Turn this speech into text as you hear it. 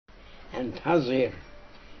أنتظر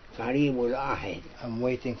قريب العهد. I'm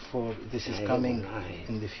waiting for this is coming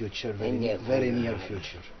in the future, very near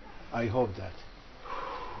future. I hope that.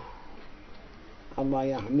 الله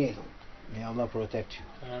يحميكم. May Allah protect you.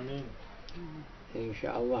 آمين. إن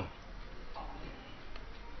شاء الله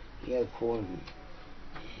يكون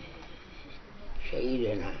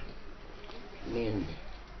سيدنا من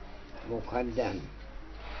مقدم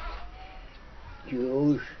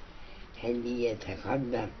جيوش اللي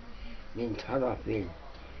يتقدم من طرف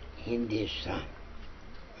هندستان.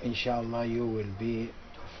 Inshallah, you will be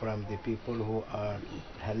from the people who are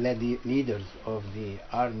leaders of the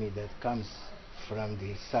army that comes from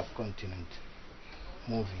the subcontinent,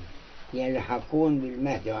 moving. يلحقون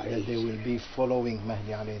بالمهدي عليه That they will be following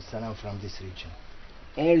Mahdi alayhi salam from this region.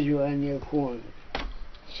 أرجو أن يكون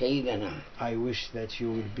سيدنا I wish that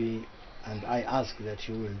you will be, and I ask that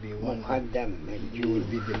you will be one. مقدم You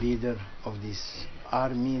will be the leader of this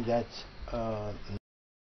army that